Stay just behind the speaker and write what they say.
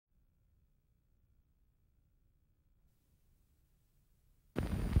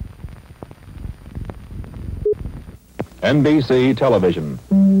NBC Television.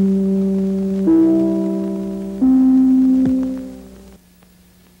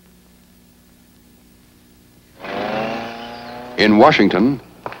 In Washington,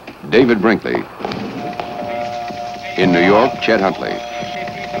 David Brinkley. In New York, Chet Huntley.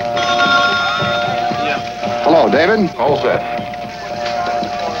 Hello, David. All set.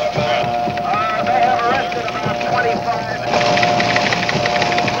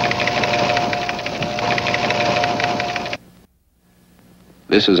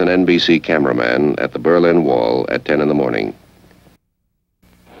 This is an NBC cameraman at the Berlin Wall at 10 in the morning.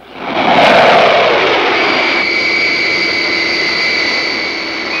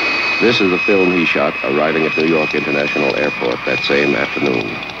 This is the film he shot arriving at New York International Airport that same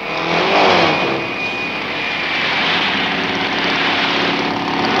afternoon.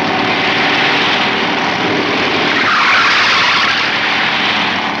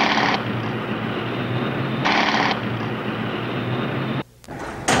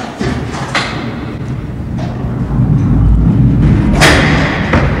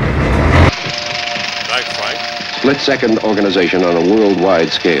 Split-second organization on a worldwide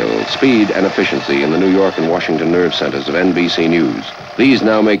scale, speed and efficiency in the New York and Washington nerve centers of NBC News. These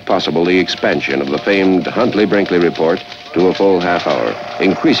now make possible the expansion of the famed Huntley-Brinkley report to a full half hour,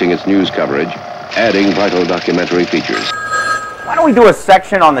 increasing its news coverage, adding vital documentary features. Why don't we do a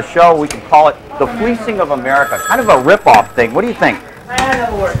section on the show, we can call it The Fleecing of America, kind of a rip-off thing. What do you think?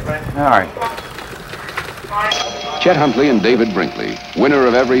 That'll work, Frank. All right. Chet Huntley and David Brinkley, winner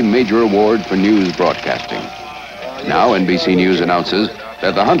of every major award for news broadcasting. Now NBC News announces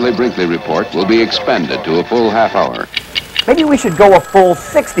that the Huntley-Brinkley report will be expanded to a full half hour. Maybe we should go a full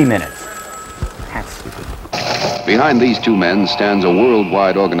 60 minutes. That's stupid. Behind these two men stands a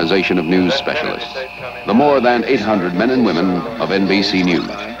worldwide organization of news specialists, the more than 800 men and women of NBC News.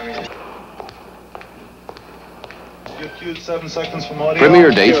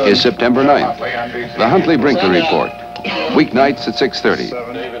 Premiere date is September 9th. The Huntley-Brinkley report, weeknights at 6:30,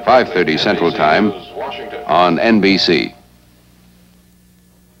 5:30 Central Time, on NBC.